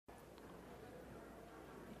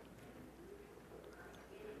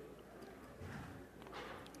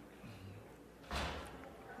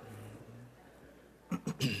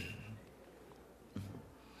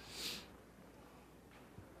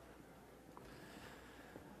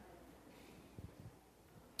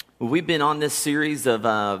We've been on this series of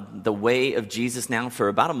the way of Jesus now for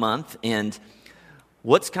about a month, and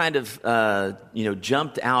what's kind of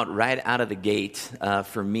jumped out right out of the gate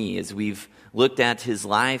for me is we've looked at his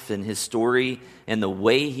life and his story and the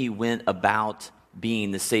way he went about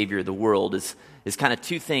being the Savior of the world is kind of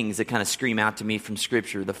two things that kind of scream out to me from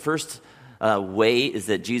Scripture. The first way is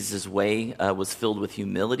that Jesus' way was filled with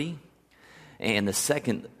humility, and the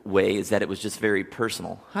second way is that it was just very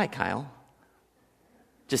personal. Hi, Kyle.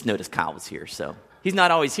 Just noticed Kyle was here, so he's not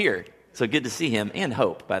always here. So good to see him, and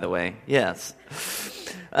Hope, by the way. Yes.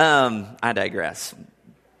 I digress.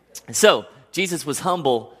 So Jesus was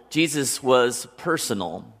humble. Jesus was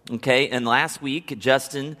personal, okay? And last week,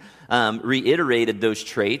 Justin reiterated those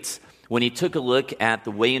traits when he took a look at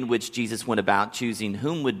the way in which Jesus went about choosing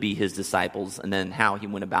whom would be his disciples and then how he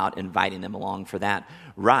went about inviting them along for that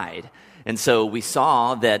ride. And so we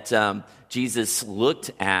saw that Jesus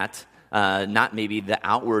looked at not maybe the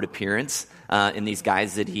outward appearance in these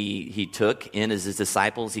guys that he took in as his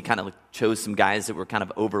disciples. He kind of chose some guys that were kind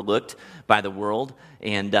of overlooked by the world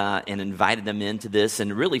and invited them into this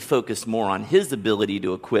and really focused more on his ability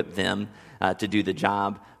to equip them to do the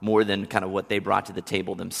job more than kind of what they brought to the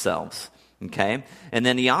table themselves. Okay? And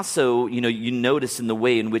then he also, you notice in the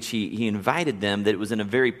way in which he invited them that it was in a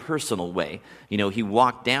very personal way. He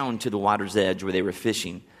walked down to the water's edge where they were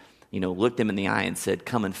fishing, looked them in the eye and said,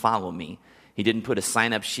 "Come and follow me." He didn't put a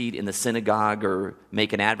sign-up sheet in the synagogue or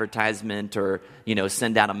make an advertisement or,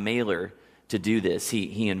 send out a mailer to do this.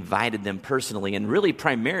 He invited them personally and really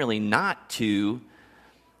primarily not to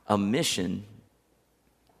a mission,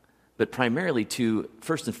 but primarily to,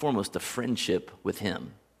 first and foremost, a friendship with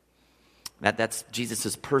him. That's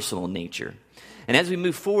Jesus' personal nature. And as we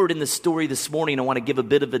move forward in the story this morning, I want to give a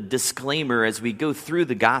bit of a disclaimer as we go through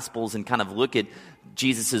the Gospels and kind of look at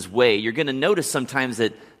Jesus' way. You're going to notice sometimes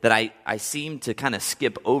that I seem to kind of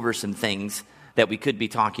skip over some things that we could be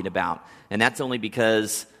talking about. And that's only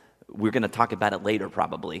because we're going to talk about it later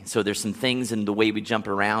probably. So there's some things in the way we jump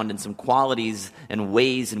around and some qualities and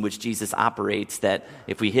ways in which Jesus operates that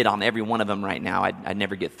if we hit on every one of them right now, I'd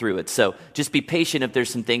never get through it. So just be patient if there's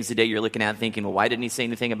some things today you're looking at thinking, well, why didn't he say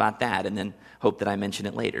anything about that? And then hope that I mention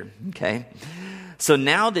it later, okay? So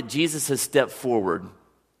now that Jesus has stepped forward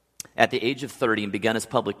at the age of 30 and begun his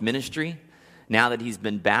public ministry, now that he's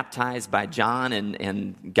been baptized by John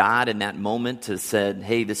and God in that moment has said,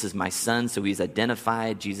 hey, this is my son, so he's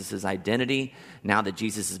identified Jesus' identity. Now that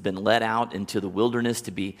Jesus has been led out into the wilderness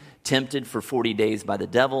to be tempted for 40 days by the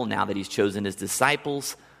devil, now that he's chosen his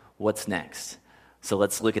disciples, what's next? So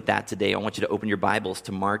let's look at that today. I want you to open your Bibles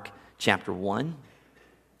to Mark chapter 1.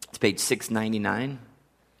 It's page 699.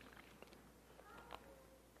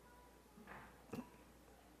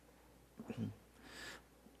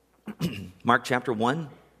 Mark chapter 1.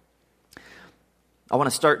 I want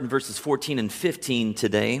to start in verses 14 and 15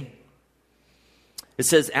 today. It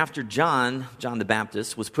says, after John the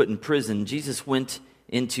Baptist, was put in prison, Jesus went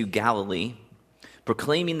into Galilee,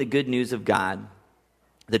 proclaiming the good news of God.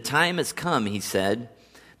 The time has come, he said.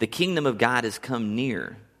 The kingdom of God has come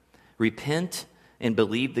near. Repent and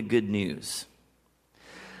believe the good news.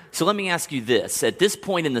 So let me ask you this. At this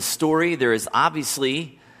point in the story, there is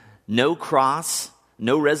obviously no cross,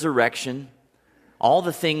 no resurrection, all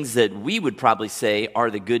the things that we would probably say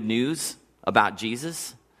are the good news about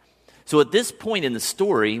Jesus. So at this point in the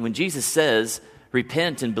story, when Jesus says,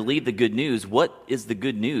 repent and believe the good news, what is the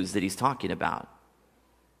good news that he's talking about?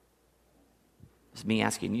 It's me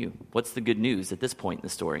asking you, what's the good news at this point in the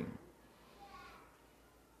story?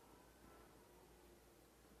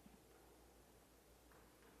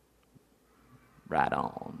 Right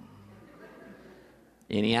on.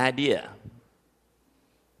 Any idea?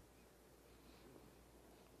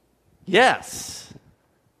 Yes.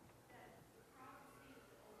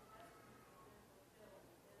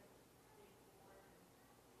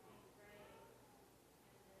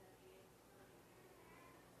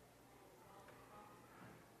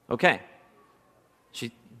 Okay.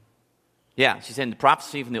 She's saying the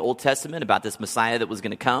prophecy from the Old Testament about this Messiah that was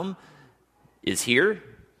going to come is here.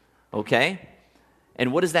 Okay.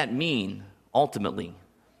 And what does that mean ultimately?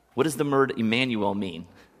 What does the word Emmanuel mean?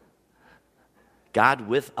 God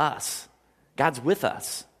with us. God's with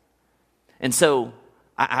us. And so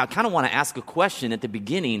I kind of want to ask a question at the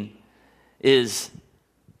beginning is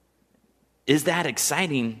that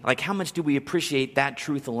exciting? Like, how much do we appreciate that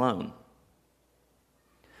truth alone?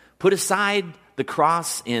 Put aside the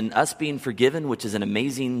cross and us being forgiven, which is an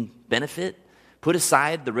amazing benefit. Put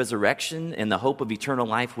aside the resurrection and the hope of eternal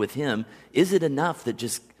life with him. Is it enough that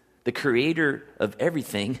just the creator of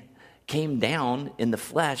everything came down in the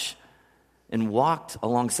flesh and walked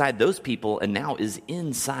alongside those people and now is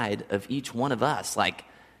inside of each one of us. Like,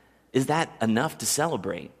 is that enough to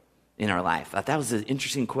celebrate in our life? That was an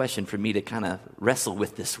interesting question for me to kind of wrestle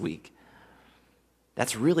with this week.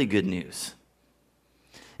 That's really good news.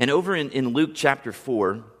 And over in Luke chapter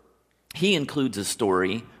 4, he includes a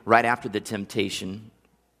story right after the temptation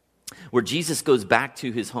where Jesus goes back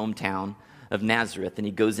to his hometown of Nazareth, and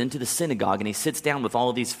he goes into the synagogue and he sits down with all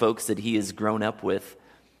of these folks that he has grown up with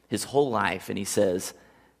his whole life, and he says,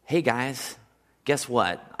 hey guys, guess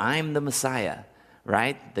what? I'm the Messiah,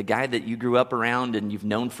 right? The guy that you grew up around and you've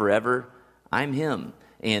known forever, I'm him.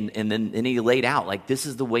 And then he laid out, like, this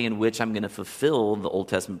is the way in which I'm going to fulfill the Old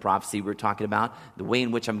Testament prophecy we're talking about, the way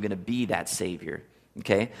in which I'm going to be that Savior.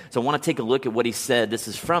 Okay? So I want to take a look at what he said. This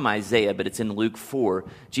is from Isaiah, but it's in Luke 4.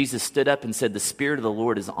 Jesus stood up and said, the Spirit of the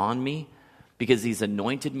Lord is on me because he's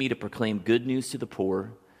anointed me to proclaim good news to the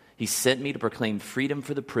poor. He sent me to proclaim freedom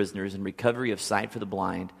for the prisoners and recovery of sight for the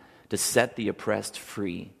blind, to set the oppressed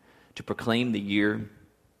free, to proclaim the year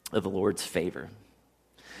of the Lord's favor.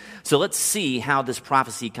 So let's see how this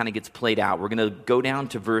prophecy kind of gets played out. We're going to go down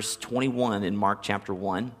to verse 21 in Mark chapter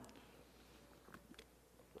 1.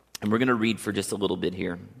 And we're going to read for just a little bit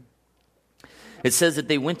here. It says that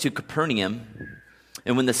they went to Capernaum,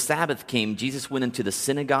 and when the Sabbath came, Jesus went into the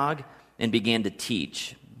synagogue and began to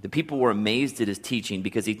teach. The people were amazed at his teaching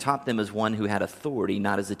because he taught them as one who had authority,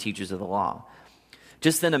 not as the teachers of the law.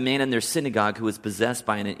 Just then a man in their synagogue who was possessed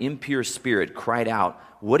by an impure spirit cried out,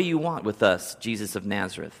 what do you want with us, Jesus of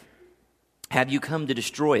Nazareth? Have you come to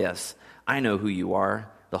destroy us? I know who you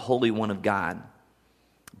are, the Holy One of God.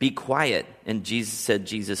 Be quiet. And Jesus said,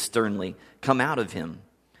 Jesus sternly, come out of him.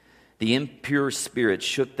 The impure spirit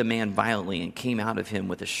shook the man violently and came out of him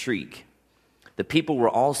with a shriek. The people were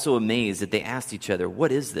all so amazed that they asked each other,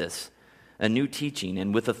 what is this? A new teaching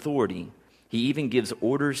and with authority. He even gives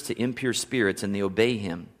orders to impure spirits and they obey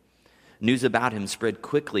him. News about him spread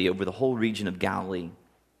quickly over the whole region of Galilee.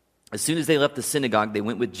 As soon as they left the synagogue, they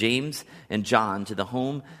went with James and John to the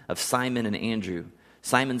home of Simon and Andrew.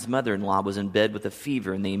 Simon's mother-in-law was in bed with a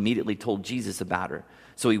fever, and they immediately told Jesus about her.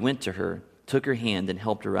 So he went to her, took her hand, and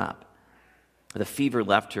helped her up. The fever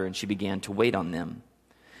left her, and she began to wait on them.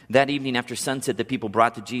 That evening after sunset, the people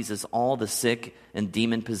brought to Jesus all the sick and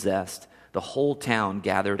demon-possessed. The whole town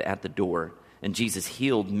gathered at the door, and Jesus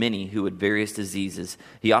healed many who had various diseases.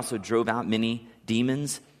 He also drove out many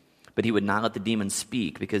demons, but he would not let the demons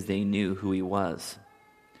speak because they knew who he was.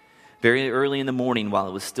 Very early in the morning, while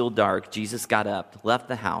it was still dark, Jesus got up, left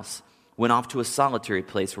the house, went off to a solitary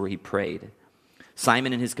place where he prayed.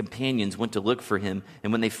 Simon and his companions went to look for him,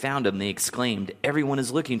 and when they found him, they exclaimed, everyone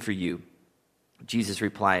is looking for you. Jesus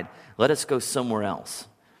replied, let us go somewhere else,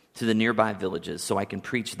 to the nearby villages, so I can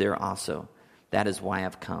preach there also. That is why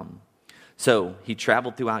I've come. So he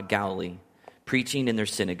traveled throughout Galilee, preaching in their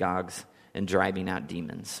synagogues and driving out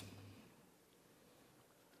demons.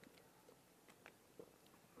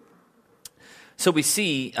 So we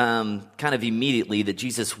see kind of immediately that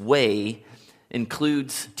Jesus' way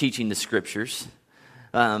includes teaching the scriptures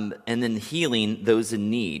and then healing those in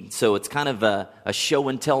need. So it's kind of a show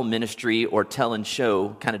and tell ministry, or tell and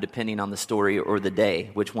show, kind of depending on the story or the day,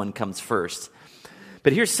 which one comes first.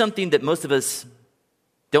 But here's something that most of us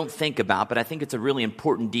don't think about, but I think it's a really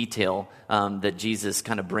important detail that Jesus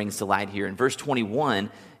kind of brings to light here. In verse 21,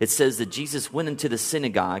 it says that Jesus went into the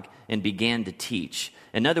synagogue and began to teach.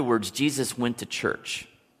 In other words, Jesus went to church.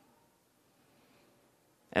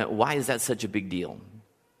 Why is that such a big deal?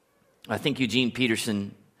 I think Eugene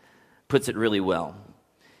Peterson puts it really well.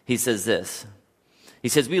 He says this. He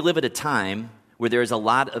says, we live at a time where there is a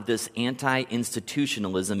lot of this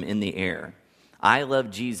anti-institutionalism in the air. I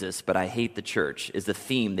love Jesus, but I hate the church is the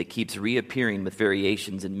theme that keeps reappearing with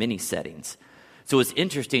variations in many settings. So it's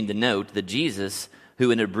interesting to note that Jesus,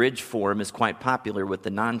 who in abridged form is quite popular with the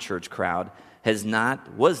non-church crowd, was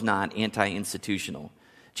not anti-institutional.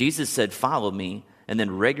 Jesus said, follow me, and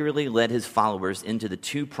then regularly led his followers into the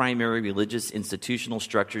two primary religious institutional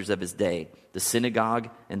structures of his day, the synagogue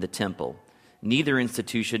and the temple. Neither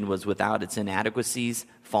institution was without its inadequacies,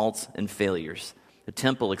 faults, and failures. The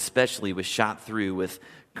temple especially was shot through with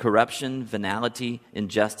corruption, venality,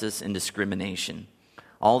 injustice, and discrimination.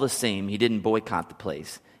 All the same, he didn't boycott the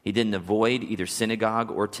place. He didn't avoid either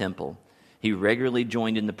synagogue or temple. He regularly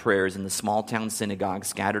joined in the prayers in the small-town synagogues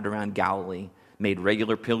scattered around Galilee, made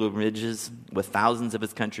regular pilgrimages with thousands of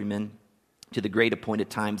his countrymen to the great appointed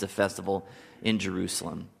times of festival in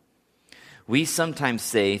Jerusalem. We sometimes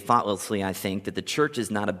say, thoughtlessly I think, that the church is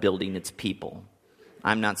not a building, it's people.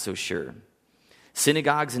 I'm not so sure.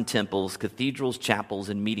 Synagogues and temples, cathedrals, chapels,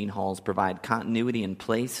 and meeting halls provide continuity in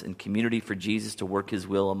place and community for Jesus to work his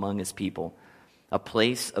will among his people. A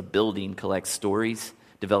place, a building, collects stories,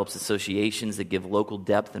 develops associations that give local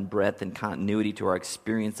depth and breadth and continuity to our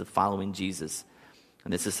experience of following Jesus.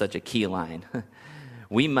 And this is such a key line.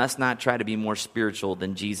 We must not try to be more spiritual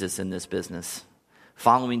than Jesus in this business.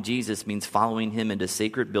 Following Jesus means following him into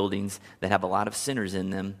sacred buildings that have a lot of sinners in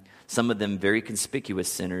them, some of them very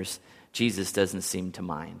conspicuous sinners. Jesus doesn't seem to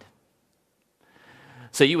mind.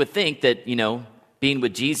 So you would think that, being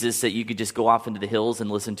with Jesus, that you could just go off into the hills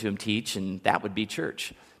and listen to him teach, and that would be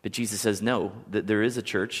church. But Jesus says, no, that there is a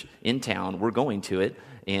church in town. We're going to it,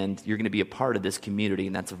 and you're going to be a part of this community,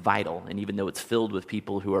 and that's vital. And even though it's filled with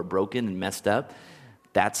people who are broken and messed up,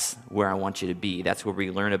 that's where I want you to be. That's where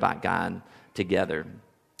we learn about God together.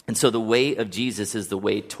 And so the way of Jesus is the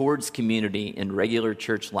way towards community in regular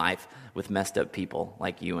church life with messed up people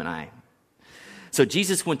like you and I. So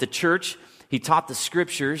Jesus went to church, he taught the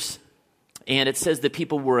scriptures, and it says that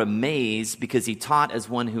people were amazed because he taught as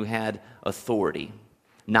one who had authority,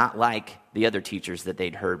 not like the other teachers that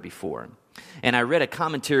they'd heard before. And I read a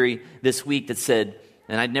commentary this week that said,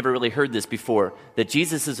 and I'd never really heard this before, that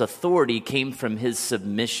Jesus' authority came from his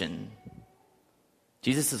submission.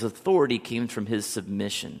 Jesus' authority came from his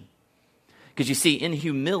submission. Because you see, in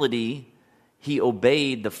humility, he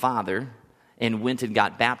obeyed the Father and went and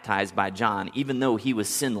got baptized by John, even though he was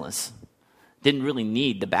sinless. Didn't really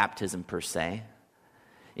need the baptism per se.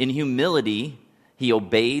 In humility, he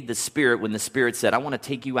obeyed the Spirit when the Spirit said, I want to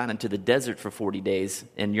take you out into the desert for 40 days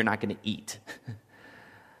and you're not going to eat.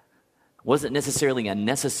 Wasn't necessarily a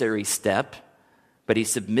necessary step, but he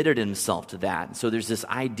submitted himself to that. So there's this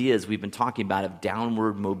idea, as we've been talking about, of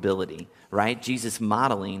downward mobility, right? Jesus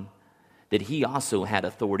modeling that he also had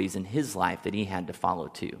authorities in his life that he had to follow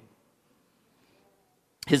too.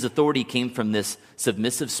 His authority came from this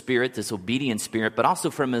submissive spirit, this obedient spirit, but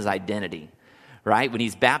also from his identity, right? When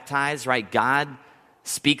he's baptized, right, God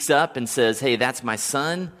speaks up and says, hey, that's my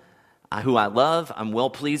son who I love. I'm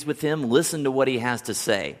well pleased with him. Listen to what he has to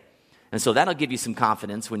say. And so that'll give you some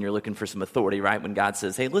confidence when you're looking for some authority, right? When God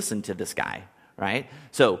says, hey, listen to this guy, right?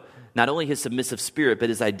 So not only his submissive spirit, but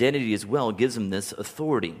his identity as well gives him this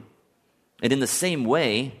authority. And in the same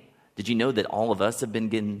way, did you know that all of us have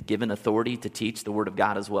been given authority to teach the word of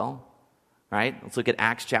God as well? Right? Let's look at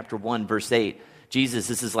Acts chapter 1, verse 8. Jesus,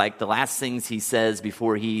 this is like the last things he says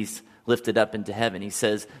before he's lifted up into heaven. He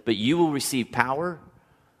says, but you will receive power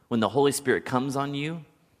when the Holy Spirit comes on you,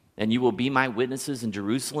 and you will be my witnesses in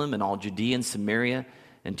Jerusalem and all Judea and Samaria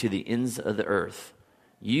and to the ends of the earth.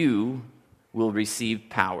 You will receive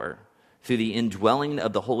power. Through the indwelling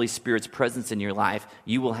of the Holy Spirit's presence in your life,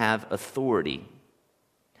 you will have authority.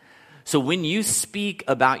 So when you speak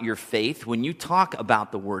about your faith, when you talk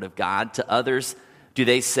about the Word of God to others, do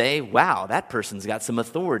they say, wow, that person's got some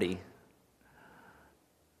authority?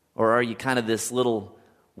 Or are you kind of this little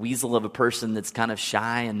weasel of a person that's kind of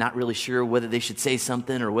shy and not really sure whether they should say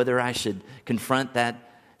something or whether I should confront that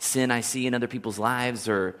sin I see in other people's lives,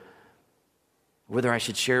 or whether I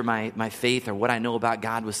should share my faith or what I know about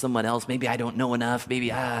God with someone else? Maybe I don't know enough.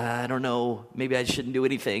 Maybe I don't know. Maybe I shouldn't do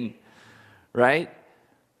anything, right?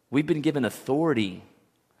 We've been given authority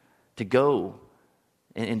to go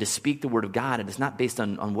and to speak the word of God, and it's not based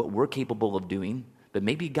on what we're capable of doing, but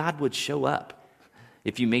maybe God would show up.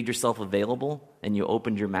 If you made yourself available and you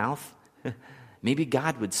opened your mouth, maybe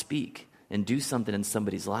God would speak and do something in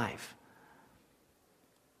somebody's life.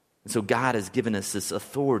 And so God has given us this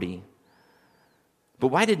authority. But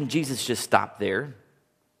why didn't Jesus just stop there?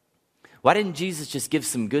 Why didn't Jesus just give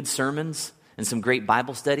some good sermons and some great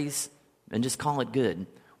Bible studies and just call it good?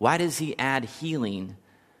 Why does he add healing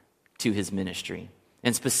to his ministry?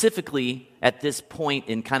 And specifically at this point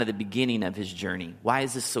in kind of the beginning of his journey, why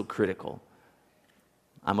is this so critical?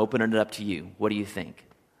 I'm opening it up to you. What do you think?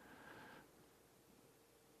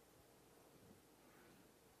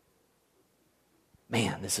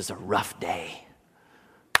 Man, this is a rough day.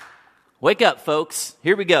 Wake up, folks.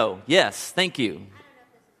 Here we go. Yes, thank you. I don't know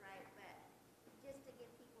if this is right, but just to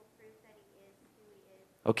give people proof that he is who he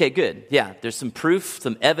is. Okay, good. Yeah, there's some proof,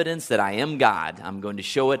 some evidence that I am God. I'm going to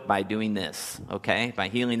show it by doing this, okay? By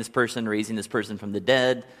healing this person, raising this person from the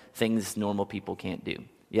dead, things normal people can't do.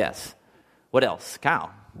 Yes. What else?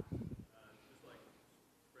 Kyle? Just like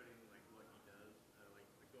spreading like what he does,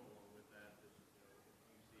 like go along with that. Just, if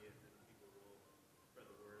you see it, then people will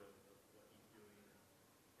spread the word of what he's doing,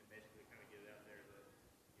 and basically kind of get it out there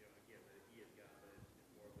that again that he is God, but it's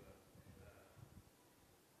more of a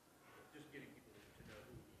just getting people to know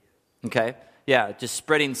who he is. Okay? Yeah, just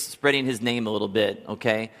spreading his name a little bit,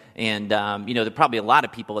 okay? And, there are probably a lot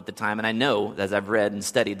of people at the time, and I know, as I've read and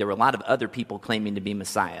studied, there were a lot of other people claiming to be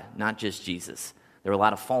Messiah, not just Jesus. There were a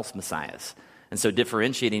lot of false messiahs. And so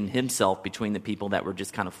differentiating himself between the people that were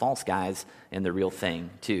just kind of false guys and the real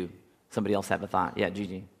thing, too. Somebody else have a thought? Yeah,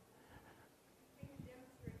 Gigi.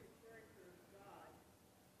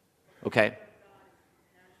 Okay.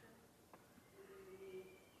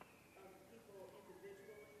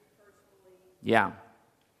 Yeah.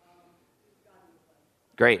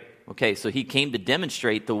 Great. Okay, so he came to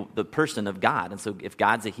demonstrate the person of God. And so if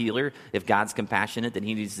God's a healer, if God's compassionate, then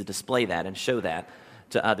he needs to display that and show that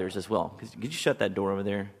to others as well. Could you shut that door over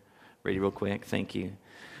there, Brady, real quick? Thank you.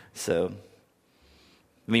 So,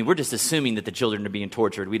 we're just assuming that the children are being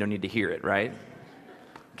tortured. We don't need to hear it, right?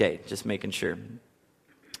 Okay, just making sure.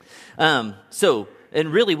 And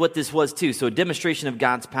really what this was too, so a demonstration of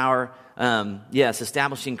God's power, yes,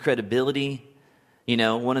 establishing credibility.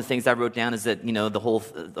 One of the things I wrote down is that,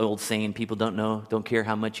 the old saying, people don't care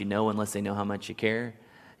how much you know unless they know how much you care.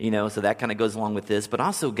 So that kind of goes along with this. But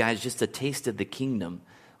also, guys, just a taste of the kingdom,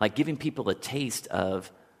 like giving people a taste of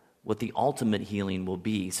what the ultimate healing will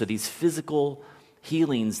be. So these physical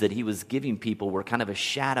healings that he was giving people were kind of a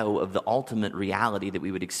shadow of the ultimate reality that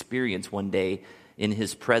we would experience one day in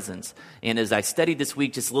his presence. And as I studied this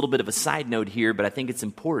week, just a little bit of a side note here, but I think it's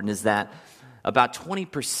important, is that about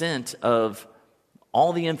 20% of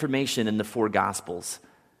all the information in the four Gospels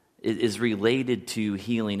is related to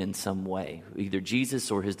healing in some way. Either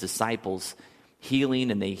Jesus or his disciples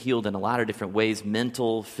healing, and they healed in a lot of different ways: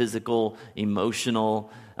 mental, physical,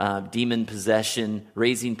 emotional, demon possession,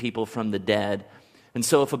 raising people from the dead. And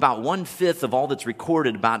so if about 1/5 of all that's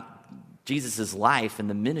recorded about Jesus' life and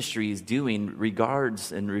the ministry he's doing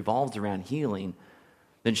regards and revolves around healing,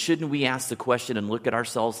 then shouldn't we ask the question and look at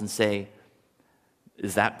ourselves and say,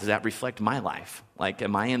 does that reflect my life? Like,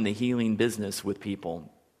 am I in the healing business with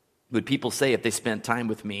people? Would people say, if they spent time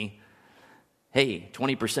with me, hey,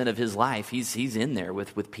 20% of his life, he's in there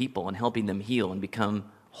with people and helping them heal and become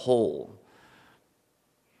whole?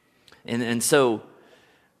 And so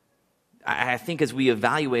I think as we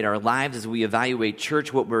evaluate our lives, as we evaluate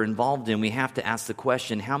church, what we're involved in, we have to ask the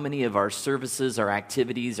question, how many of our services, our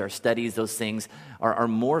activities, our studies, those things are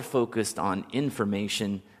more focused on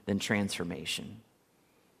information than transformation?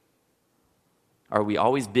 Are we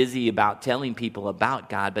always busy about telling people about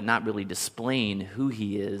God, but not really displaying who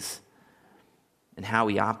he is and how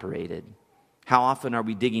he operated? How often are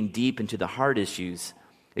we digging deep into the heart issues,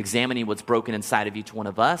 examining what's broken inside of each one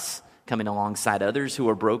of us, coming alongside others who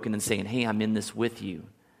are broken and saying, hey, I'm in this with you?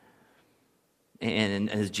 And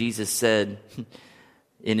as Jesus said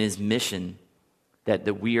in his mission,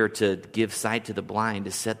 that we are to give sight to the blind,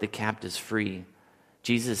 to set the captives free.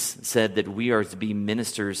 Jesus said that we are to be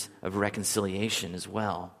ministers of reconciliation as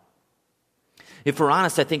well. If we're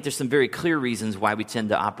honest, I think there's some very clear reasons why we tend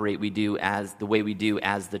to operate the way we do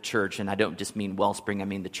as the church. And I don't just mean Wellspring, I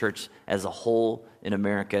mean the church as a whole in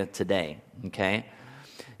America today, okay?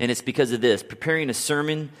 And it's because of this: preparing a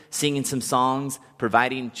sermon, singing some songs,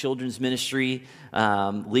 providing children's ministry,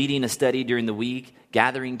 leading a study during the week,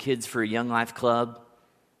 gathering kids for a Young Life Club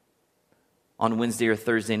on Wednesday or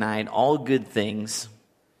Thursday night, all good things.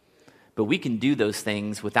 But we can do those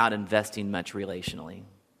things without investing much relationally,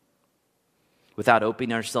 without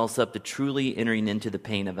opening ourselves up to truly entering into the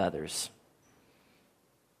pain of others.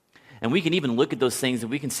 And we can even look at those things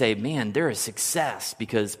and we can say, man, they're a success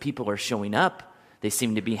because people are showing up. They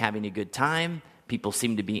seem to be having a good time. People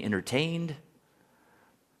seem to be entertained.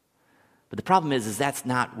 But the problem is that's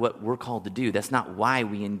not what we're called to do. That's not why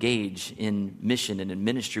we engage in mission and in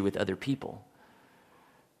ministry with other people.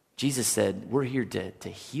 Jesus said, we're here to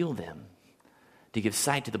heal them, to give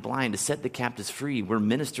sight to the blind, to set the captives free. We're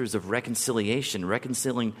ministers of reconciliation,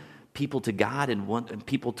 reconciling people to God and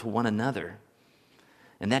people to one another.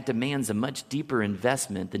 And that demands a much deeper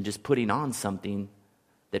investment than just putting on something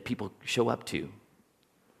that people show up to.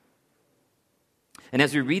 And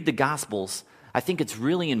as we read the Gospels, I think it's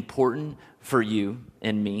really important for you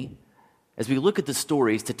and me, as we look at the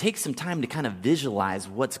stories, to take some time to kind of visualize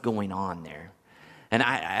what's going on there. And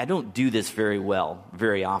I don't do this very well,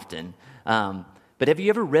 very often. But have you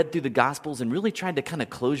ever read through the Gospels and really tried to kind of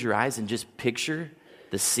close your eyes and just picture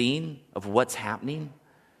the scene of what's happening?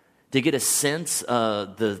 To get a sense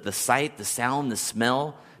of the sight, the sound, the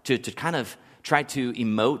smell, to kind of try to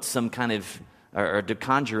emote some kind of, or to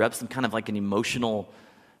conjure up some kind of like an emotional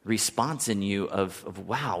response in you of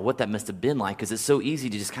wow, what that must have been like, because it's so easy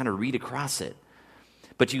to just kind of read across it.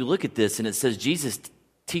 But you look at this and it says Jesus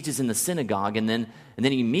teaches in the synagogue, and then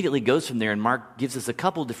he immediately goes from there, and Mark gives us a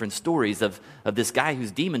couple different stories of this guy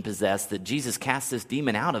who's demon-possessed, that Jesus casts this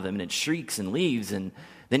demon out of him, and it shrieks and leaves, and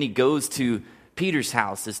then he goes to Peter's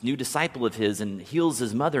house, this new disciple of his, and heals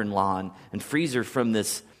his mother-in-law and frees her from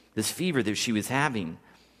this fever that she was having.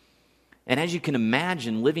 And as you can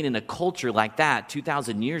imagine, living in a culture like that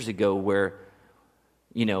 2,000 years ago where,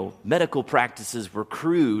 medical practices were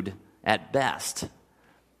crude at best,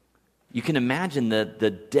 you can imagine the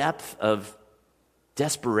depth of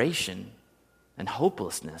desperation and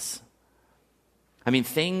hopelessness. I mean,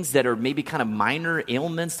 things that are maybe kind of minor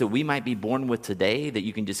ailments that we might be born with today that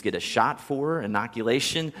you can just get a shot for,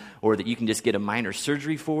 inoculation, or that you can just get a minor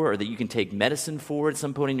surgery for, or that you can take medicine for at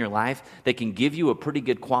some point in your life that can give you a pretty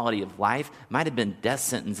good quality of life, might have been death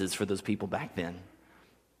sentences for those people back then.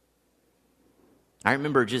 I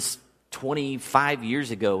remember just 25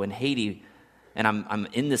 years ago in Haiti, and I'm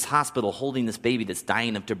in this hospital holding this baby that's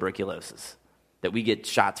dying of tuberculosis that we get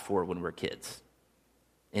shots for when we're kids.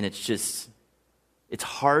 And it's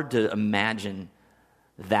hard to imagine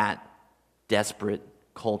that desperate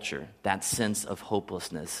culture, that sense of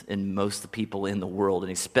hopelessness in most of the people in the world,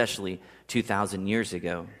 and especially 2,000 years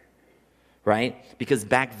ago, right? Because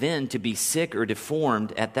back then, to be sick or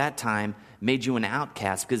deformed at that time made you an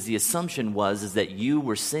outcast, because the assumption is that you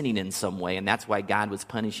were sinning in some way, and that's why God was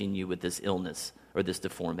punishing you with this illness or this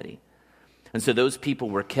deformity. And so those people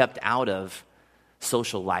were kept out of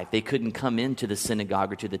social life. They couldn't come into the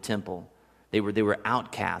synagogue or to the temple. They were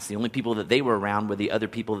outcasts. The only people that they were around were the other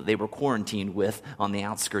people that they were quarantined with on the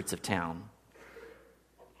outskirts of town.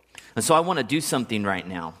 And so I want to do something right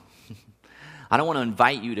now. I don't want to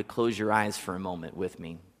invite you to close your eyes for a moment with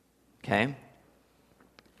me, okay?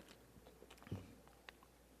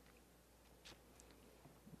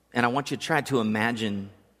 And I want you to try to imagine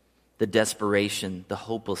the desperation, the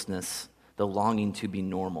hopelessness, the longing to be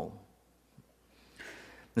normal.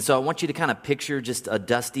 And so I want you to kind of picture just a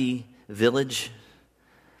dusty village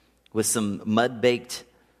with some mud-baked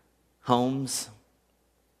homes.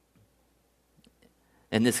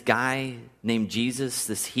 And this guy named Jesus,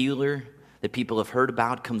 this healer that people have heard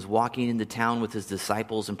about, comes walking into town with his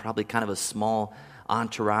disciples and probably kind of a small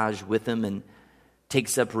entourage with him, and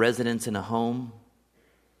takes up residence in a home.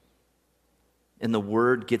 And the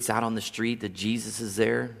word gets out on the street that Jesus is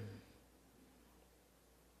there.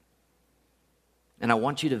 And I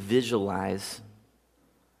want you to visualize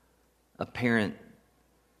a parent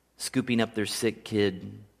scooping up their sick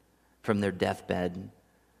kid from their deathbed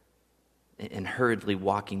and hurriedly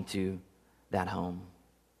walking to that home.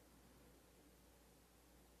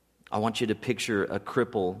 I want you to picture a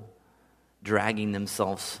cripple dragging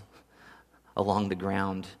themselves along the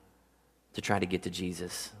ground to try to get to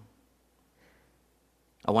Jesus.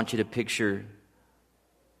 I want you to picture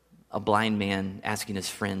a blind man asking his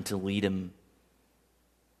friend to lead him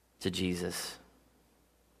to Jesus.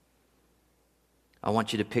 I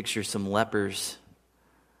want you to picture some lepers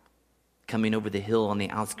coming over the hill on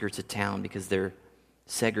the outskirts of town because they're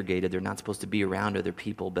segregated. They're not supposed to be around other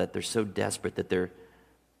people, but they're so desperate that they're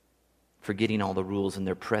forgetting all the rules and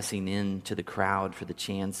they're pressing into the crowd for the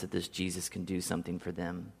chance that this Jesus can do something for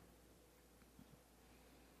them.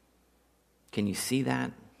 Can you see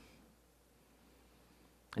that?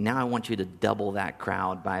 And now I want you to double that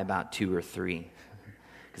crowd by about 2 or 3.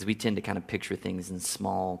 Because we tend to kind of picture things in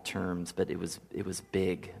small terms, but it was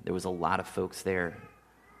big. There was a lot of folks there.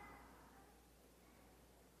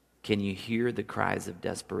 Can you hear the cries of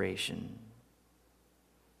desperation?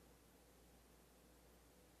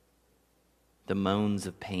 The moans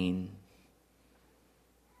of pain?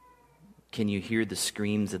 Can you hear the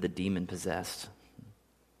screams of the demon-possessed?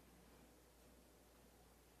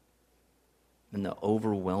 And the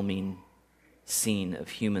overwhelming scene of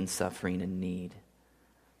human suffering and need?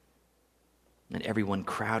 And everyone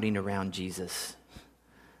crowding around Jesus,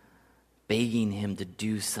 begging him to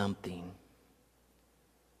do something.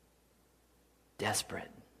 Desperate.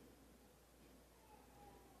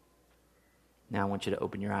 Now I want you to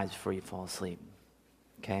open your eyes before you fall asleep.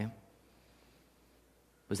 Okay?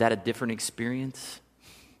 Was that a different experience?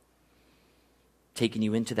 Taking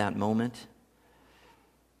you into that moment?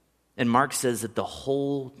 And Mark says that the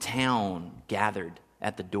whole town gathered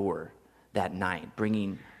at the door that night,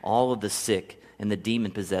 bringing all of the sick and the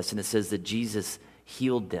demon-possessed, and it says that Jesus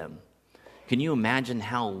healed them. Can you imagine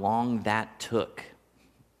how long that took?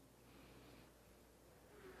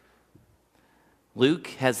 Luke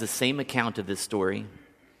has the same account of this story,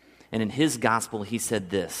 and in his gospel he said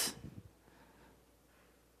this.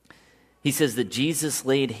 He says that Jesus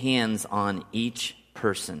laid hands on each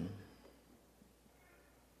person.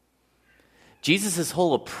 Jesus'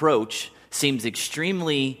 whole approach seems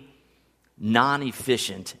extremely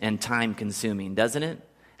non-efficient and time-consuming, doesn't it?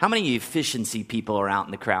 How many efficiency people are out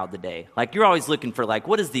in the crowd today? Like, you're always looking for, like,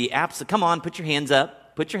 what is the come on, put your hands up.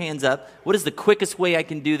 Put your hands up. What is the quickest way I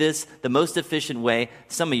can do this? The most efficient way?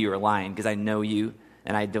 Some of you are lying because I know you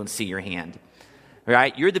and I don't see your hand.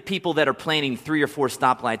 Right? You're the people that are planning 3 or 4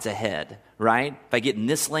 stoplights ahead, right? If I get in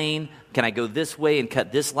this lane, can I go this way and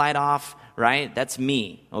cut this light off? Right? That's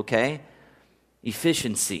me, okay?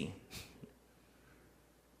 Efficiency.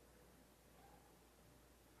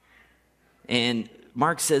 And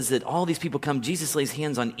Mark says that all these people come, Jesus lays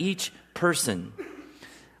hands on each person.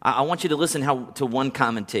 I want you to listen to one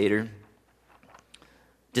commentator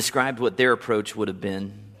described what their approach would have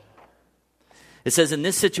been. It says, in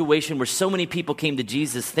this situation where so many people came to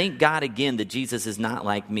Jesus, thank God again that Jesus is not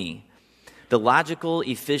like me. The logical,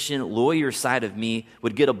 efficient, lawyer side of me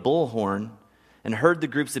would get a bullhorn and herd the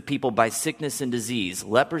groups of people by sickness and disease.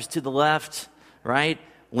 Lepers to the left, right?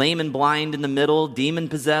 Lame and blind in the middle,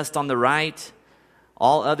 demon-possessed on the right,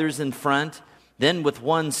 all others in front. Then with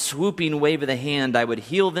one swooping wave of the hand, I would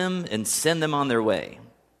heal them and send them on their way.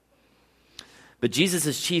 But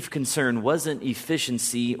Jesus' chief concern wasn't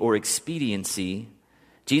efficiency or expediency.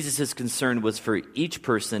 Jesus' concern was for each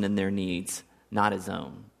person and their needs, not his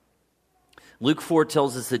own. Luke 4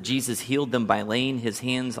 tells us that Jesus healed them by laying his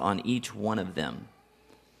hands on each one of them.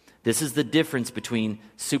 This is the difference between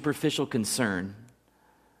superficial concern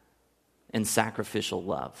and sacrificial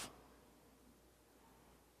love.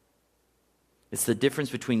 It's the difference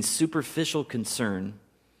between superficial concern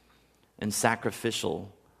and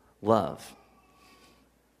sacrificial love.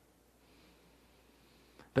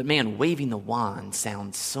 But man, waving the wand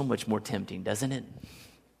sounds so much more tempting, doesn't it?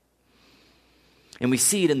 And we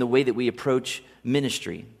see it in the way that we approach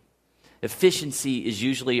ministry. Efficiency is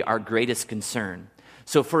usually our greatest concern.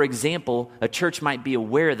 So, for example, a church might be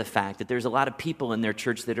aware of the fact that there's a lot of people in their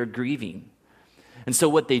church that are grieving. And so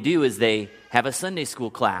what they do is they have a Sunday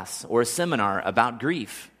school class or a seminar about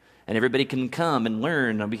grief. And everybody can come and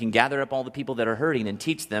learn, and we can gather up all the people that are hurting and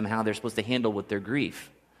teach them how they're supposed to handle with their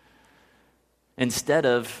grief. Instead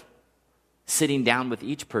of sitting down with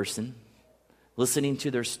each person, listening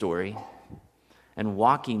to their story, and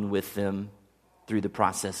walking with them through the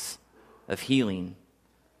process of healing.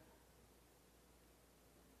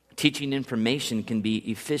 Teaching information can be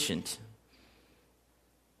efficient,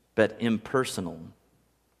 but impersonal.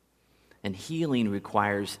 And healing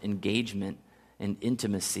requires engagement and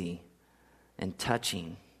intimacy and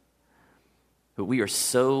touching. But we are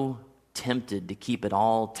so tempted to keep it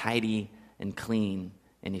all tidy and clean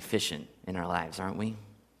and efficient in our lives, aren't we?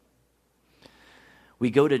 We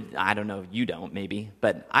go to, I don't know, you don't maybe,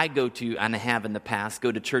 but I go to, and I have in the past,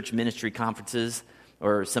 go to church ministry conferences,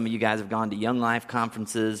 or some of you guys have gone to Young Life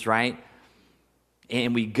conferences, right?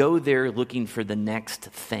 And we go there looking for the next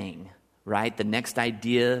thing, right? The next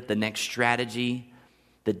idea, the next strategy,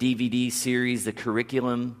 the DVD series, the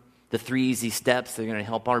curriculum, the 3 easy steps that are going to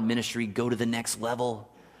help our ministry go to the next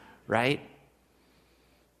level, right?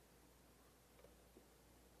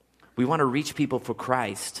 We want to reach people for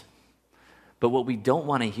Christ, but what we don't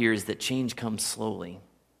want to hear is that change comes slowly,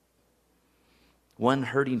 one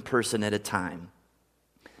hurting person at a time.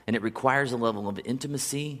 And it requires a level of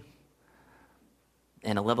intimacy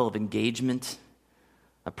and a level of engagement,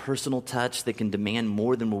 a personal touch that can demand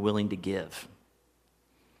more than we're willing to give.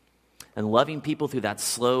 And loving people through that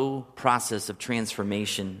slow process of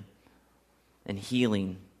transformation and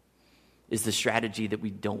healing is the strategy that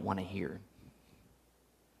we don't want to hear.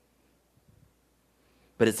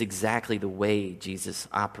 But it's exactly the way Jesus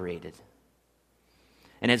operated.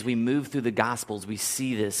 And as we move through the Gospels, we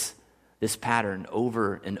see this pattern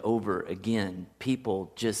over and over again.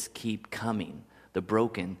 People just keep coming. The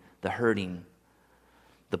broken, the hurting,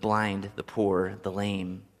 the blind, the poor, the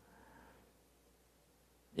lame.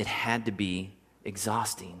 It had to be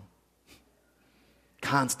exhausting.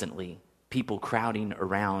 Constantly, people crowding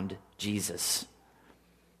around Jesus.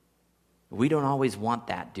 We don't always want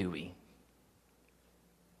that, do we?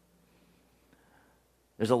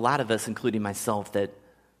 There's a lot of us, including myself, that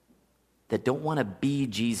don't want to be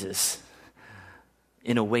Jesus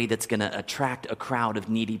in a way that's going to attract a crowd of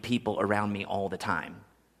needy people around me all the time.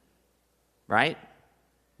 Right?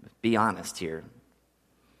 Be honest here.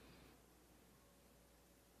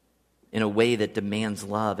 In a way that demands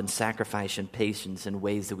love and sacrifice and patience in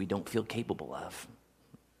ways that we don't feel capable of.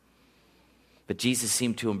 But Jesus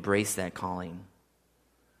seemed to embrace that calling.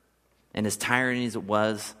 And as tiring as it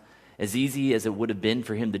was, as easy as it would have been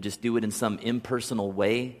for him to just do it in some impersonal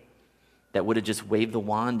way that would have just waved the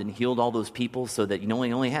wand and healed all those people so that he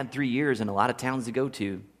only had 3 years and a lot of towns to go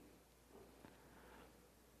to.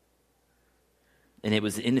 and it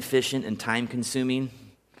was inefficient and time-consuming.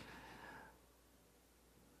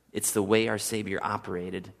 It's the way our Savior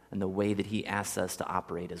operated and the way that he asks us to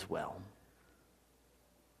operate as well.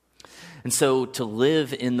 And so to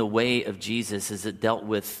live in the way of Jesus as it dealt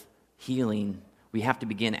with healing, we have to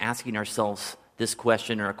begin asking ourselves this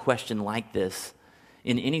question, or a question like this.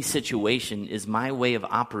 In any situation, is my way of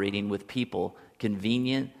operating with people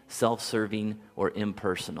convenient, self-serving, or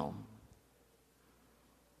impersonal?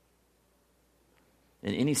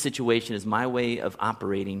 In any situation, is my way of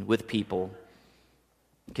operating with people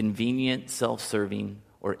convenient, self-serving,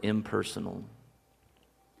 or impersonal?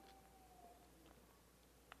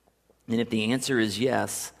 And if the answer is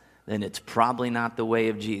yes, then it's probably not the way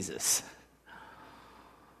of Jesus.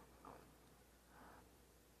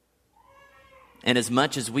 And as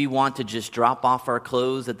much as we want to just drop off our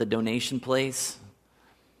clothes at the donation place,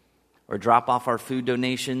 or drop off our food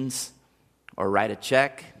donations, or write a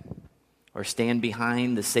check, or stand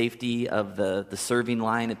behind the safety of the serving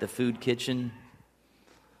line at the food kitchen,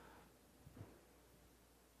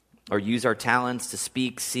 or use our talents to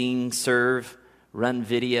speak, sing, serve, run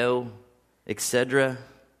video, etc.,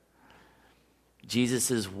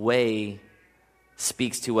 Jesus' way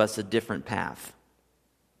speaks to us a different path.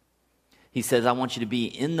 He says, I want you to be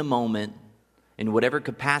in the moment, in whatever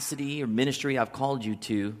capacity or ministry I've called you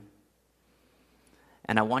to,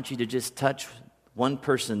 and I want you to just touch one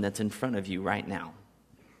person that's in front of you right now.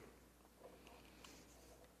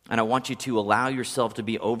 And I want you to allow yourself to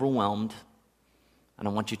be overwhelmed, and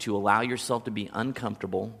I want you to allow yourself to be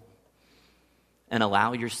uncomfortable, and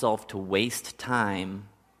allow yourself to waste time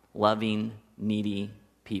loving needy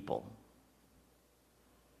people.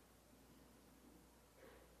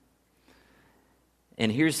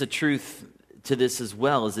 And here's the truth to this as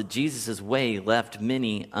well, is that Jesus' way left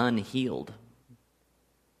many unhealed.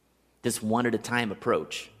 This one-at-a-time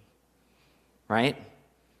approach, right?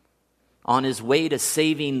 On his way to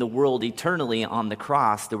saving the world eternally on the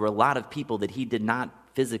cross, there were a lot of people that he did not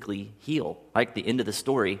physically heal. Like the end of the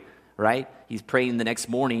story, right? He's praying the next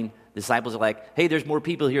morning. The disciples are like, hey, there's more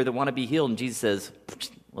people here that want to be healed. And Jesus says,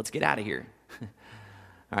 let's get out of here. All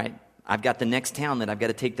right? I've got the next town that I've got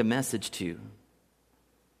to take the message to.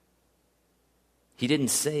 He didn't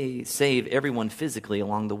save everyone physically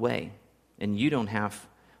along the way. And you don't have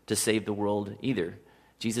to save the world either.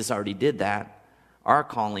 Jesus already did that. Our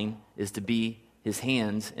calling is to be his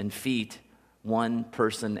hands and feet, one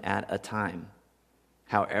person at a time,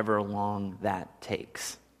 however long that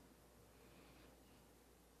takes.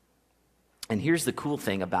 And here's the cool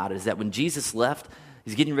thing about it, is that when Jesus left,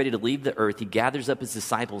 he's getting ready to leave the earth. He gathers up his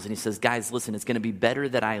disciples and he says, guys, listen, it's going to be better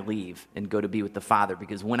that I leave and go to be with the Father,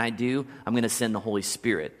 because when I do, I'm going to send the Holy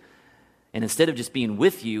Spirit. And instead of just being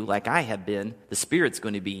with you like I have been, the Spirit's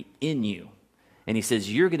going to be in you. And he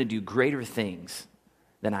says, you're going to do greater things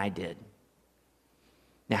than I did.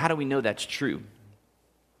 Now, how do we know that's true?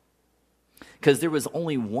 Because there was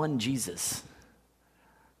only one Jesus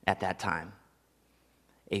at that time.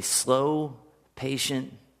 A slow,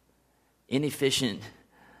 patient, inefficient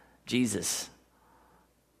Jesus.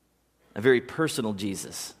 A very personal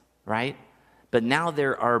Jesus, right? But now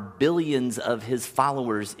there are billions of his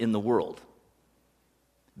followers in the world.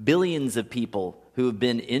 Billions of people who have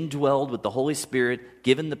been indwelled with the Holy Spirit,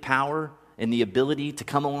 given the power and the ability to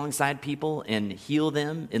come alongside people and heal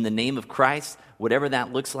them in the name of Christ, whatever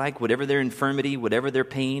that looks like, whatever their infirmity, whatever their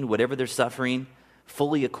pain, whatever their suffering,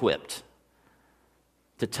 fully equipped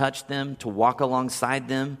to touch them, to walk alongside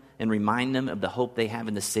them, and remind them of the hope they have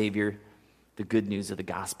in the Savior, the good news of the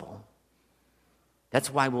gospel.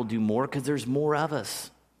 That's why we'll do more, because there's more of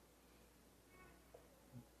us.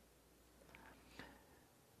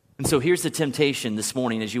 And so here's the temptation this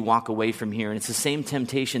morning as you walk away from here, and it's the same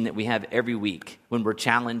temptation that we have every week when we're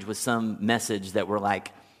challenged with some message that we're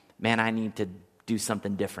like, man, I need to do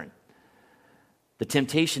something different. The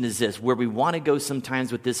temptation is this, where we want to go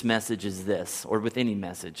sometimes with this message is this, or with any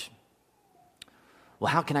message.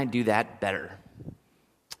 Well, how can I do that better?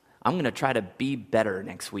 I'm going to try to be better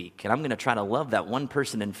next week, and I'm going to try to love that one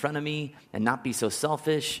person in front of me and not be so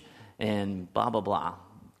selfish and blah, blah, blah.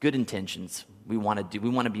 Good intentions. We want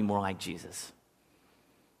to be more like Jesus.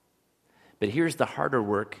 But here's the harder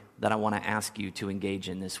work that I want to ask you to engage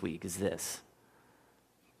in this week is this.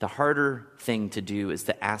 The harder thing to do is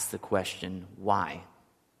to ask the question, why?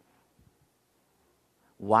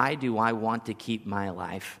 Why do I want to keep my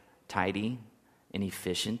life tidy and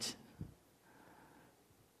efficient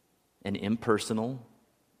and impersonal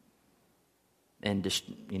and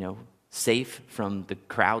safe from the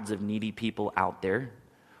crowds of needy people out there?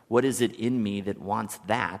 What is it in me that wants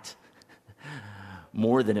that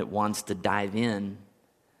more than it wants to dive in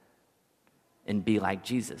and be like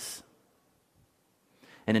Jesus.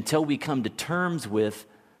 And until we come to terms with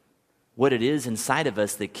what it is inside of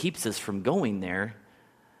us that keeps us from going there,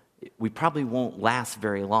 we probably won't last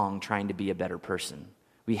very long trying to be a better person.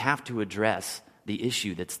 We have to address the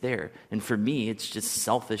issue that's there. And for me, it's just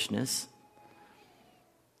selfishness.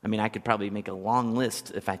 I mean, I could probably make a long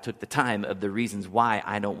list if I took the time of the reasons why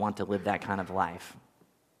I don't want to live that kind of life.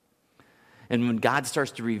 And when God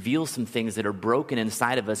starts to reveal some things that are broken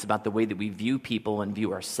inside of us about the way that we view people and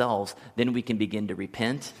view ourselves, then we can begin to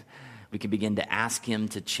repent. We can begin to ask him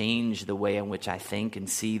to change the way in which I think and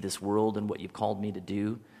see this world and what you've called me to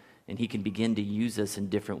do. And he can begin to use us in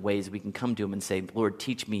different ways. We can come to him and say, Lord,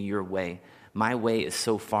 teach me your way. My way is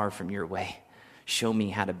so far from your way. Show me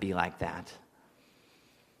how to be like that.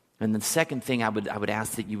 And the second thing I would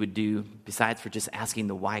ask that you would do, besides for just asking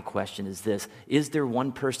the why question, is this. Is there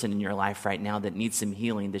one person in your life right now that needs some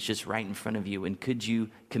healing that's just right in front of you? And could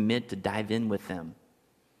you commit to dive in with them?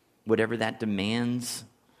 Whatever that demands,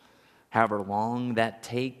 however long that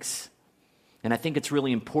takes. And I think it's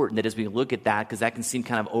really important that as we look at that, because that can seem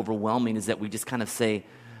kind of overwhelming, is that we just kind of say,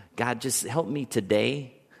 God, just help me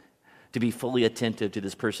today to be fully attentive to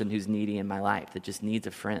this person who's needy in my life, that just needs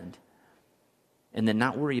a friend. And then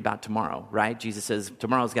not worry about tomorrow, right? Jesus says,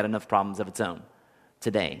 tomorrow's got enough problems of its own.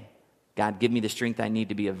 Today, God, give me the strength I need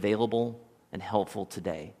to be available and helpful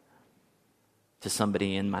today to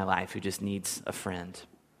somebody in my life who just needs a friend.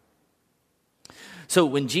 So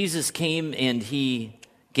when Jesus came and he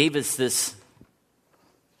gave us this,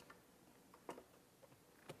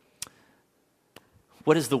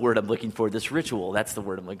 what is the word I'm looking for? This ritual, that's the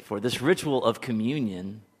word I'm looking for. This ritual of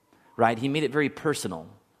communion, right? He made it very personal.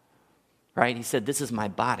 Right? He said, this is my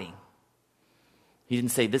body. He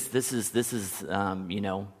didn't say, this is the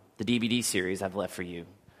DVD series I've left for you.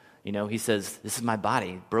 He says, this is my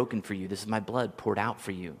body broken for you. This is my blood poured out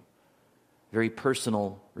for you. Very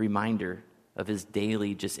personal reminder of his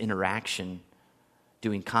daily just interaction,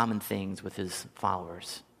 doing common things with his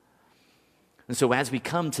followers. And so as we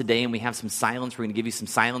come today and we have some silence, we're going to give you some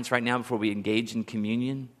silence right now before we engage in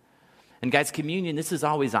communion. And guys, communion, this is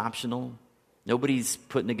always optional. Nobody's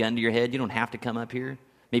putting a gun to your head. You don't have to come up here.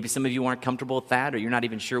 Maybe some of you aren't comfortable with that, or you're not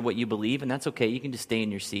even sure what you believe, and that's okay. You can just stay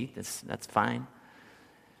in your seat. That's fine.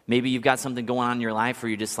 Maybe you've got something going on in your life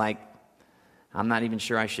where you're just like, I'm not even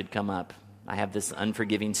sure I should come up. I have this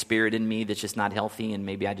unforgiving spirit in me that's just not healthy, and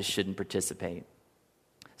maybe I just shouldn't participate.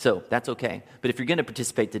 So that's okay. But if you're going to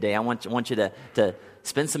participate today, I want you to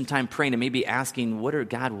spend some time praying and maybe asking,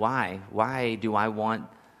 God, why? Why do I want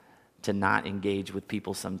to not engage with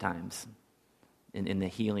people sometimes? In the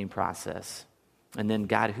healing process. And then,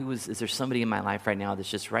 God, is there somebody in my life right now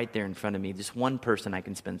that's just right there in front of me, just one person I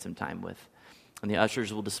can spend some time with? And the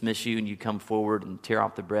ushers will dismiss you, and you come forward and tear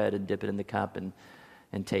off the bread and dip it in the cup and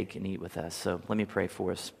take and eat with us. So let me pray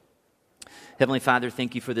for us. Heavenly Father,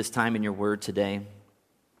 thank you for this time in your word today.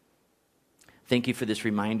 Thank you for this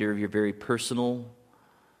reminder of your very personal,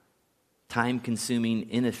 time-consuming,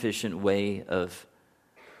 inefficient way of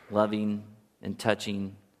loving and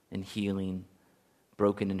touching and healing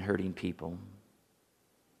broken and hurting people.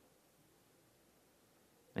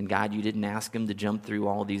 And God, you didn't ask him to jump through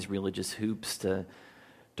all these religious hoops to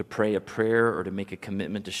pray a prayer or to make a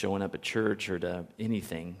commitment to showing up at church or to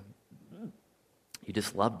anything. You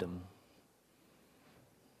just loved him.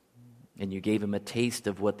 And you gave him a taste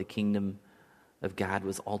of what the kingdom of God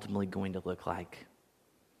was ultimately going to look like.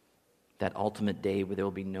 That ultimate day where there will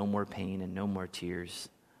be no more pain and no more tears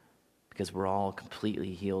because we're all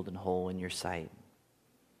completely healed and whole in your sight.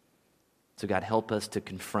 So God, help us to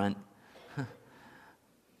confront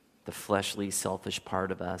the fleshly, selfish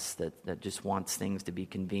part of us that just wants things to be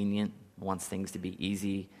convenient, wants things to be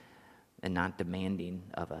easy, and not demanding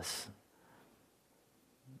of us.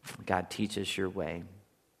 God, teach us your way.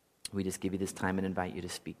 We just give you this time and invite you to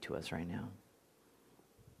speak to us right now.